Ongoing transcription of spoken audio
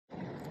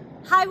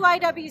Hi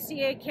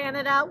YWCA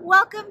Canada,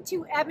 welcome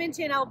to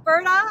Edmonton,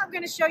 Alberta. I'm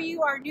going to show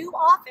you our new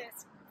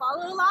office.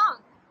 Follow along.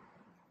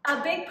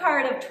 A big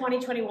part of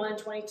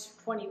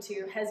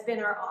 2021-2022 has been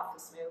our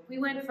office move. We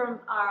went from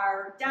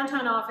our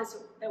downtown office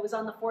that was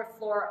on the 4th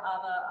floor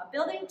of a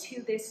building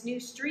to this new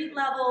street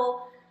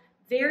level,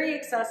 very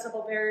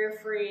accessible,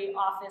 barrier-free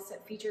office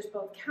that features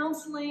both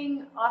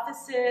counseling,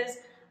 offices,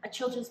 a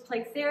children's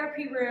play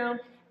therapy room,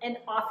 and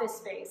office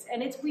space.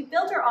 And we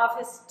built our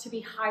office to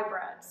be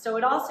hybrid. So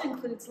it also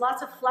includes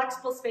lots of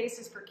flexible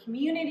spaces for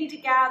community to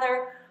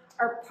gather,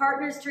 our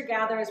partners to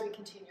gather as we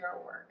continue our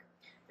work.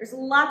 There's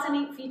lots of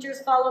neat features.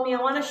 Follow me. I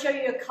want to show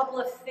you a couple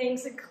of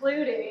things,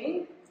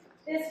 including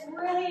this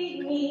really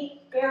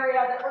neat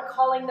area that we're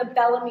calling the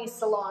Bellamy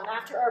Salon.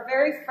 After our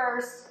very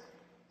first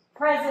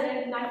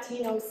president in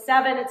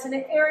 1907, it's an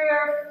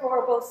area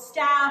for both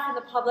staff and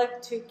the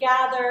public to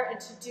gather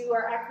and to do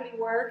our equity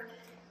work.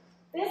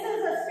 This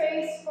is a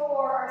space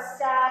for our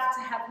staff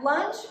to have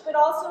lunch, but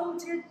also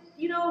to,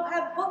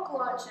 have book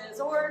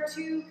launches or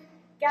to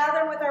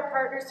gather with our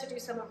partners to do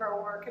some of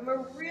our work. And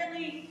we're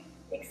really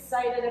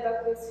excited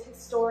about this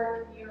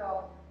historic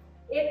mural.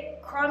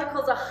 It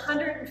chronicles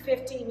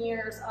 115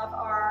 years of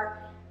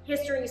our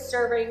history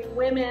serving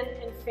women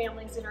and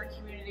families in our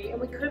community,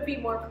 and we couldn't be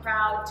more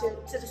proud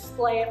to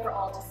display it for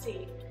all to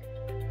see.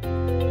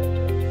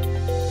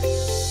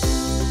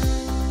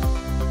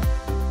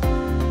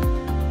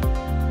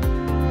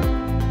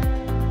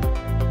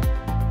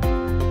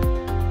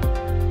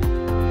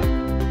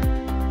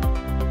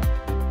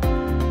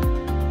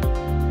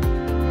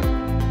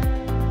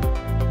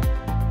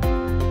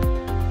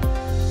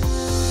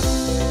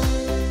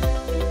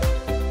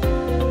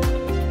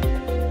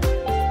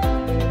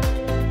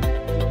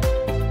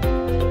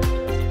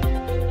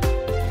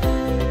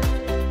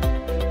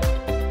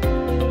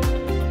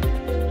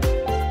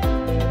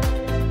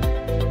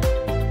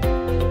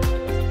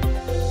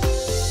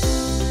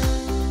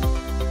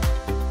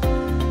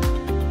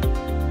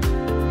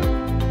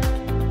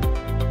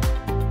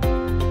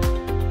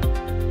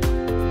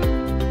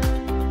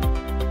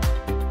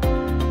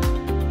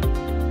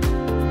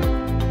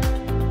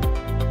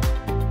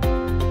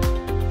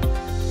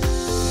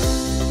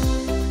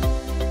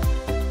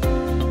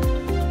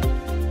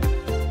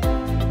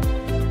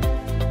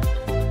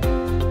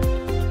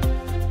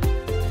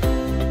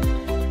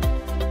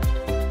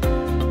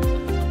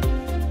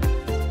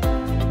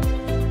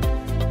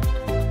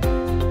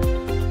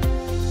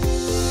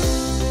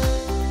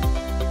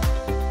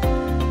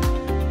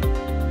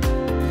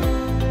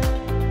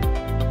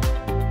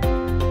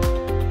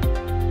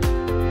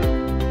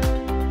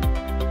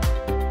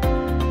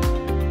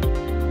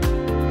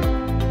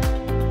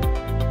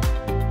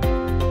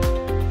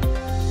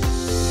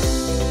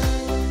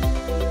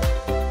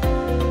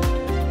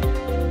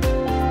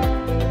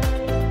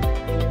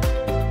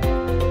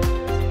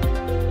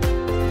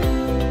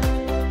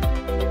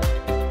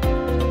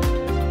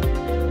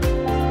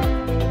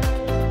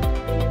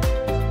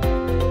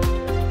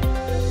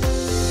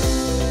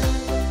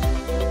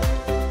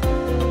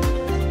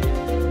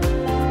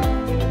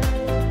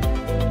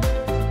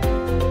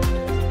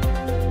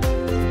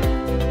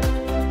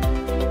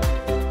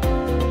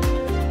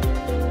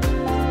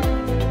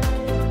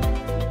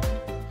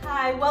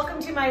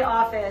 Welcome to my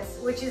office,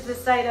 which is the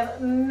site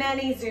of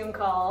many Zoom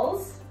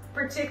calls,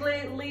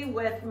 particularly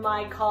with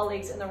my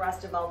colleagues in the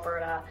rest of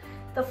Alberta.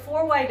 The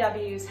 4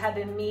 YWs have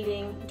been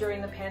meeting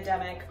during the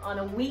pandemic on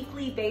a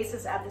weekly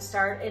basis at the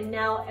start, and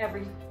now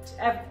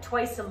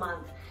twice a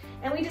month.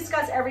 And we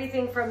discuss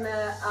everything from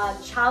the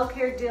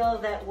childcare deal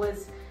that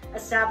was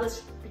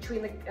established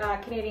between the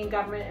Canadian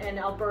government and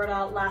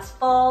Alberta last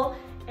fall,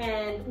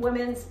 and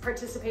women's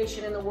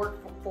participation in the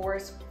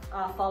workforce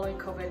following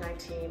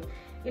COVID-19.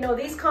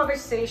 These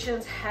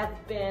conversations have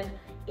been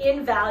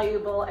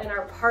invaluable, and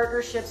our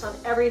partnerships on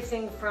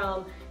everything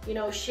from,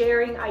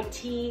 sharing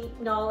IT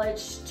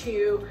knowledge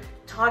to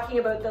talking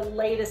about the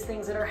latest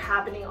things that are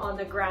happening on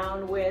the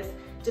ground with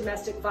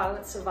domestic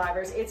violence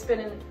survivors. It's been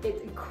an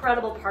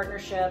incredible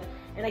partnership,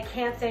 and I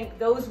can't thank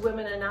those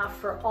women enough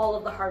for all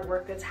of the hard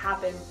work that's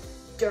happened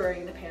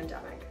during the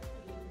pandemic.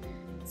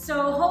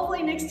 So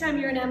hopefully next time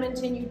you're in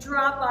Edmonton, you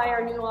drop by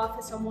our new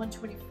office on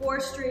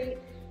 124th Street.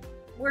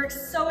 We're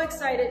so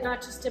excited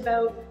not just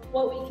about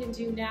what we can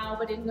do now,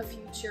 but in the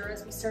future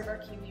as we serve our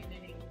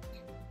community.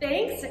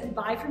 Thanks, and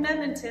bye from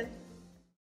Edmonton.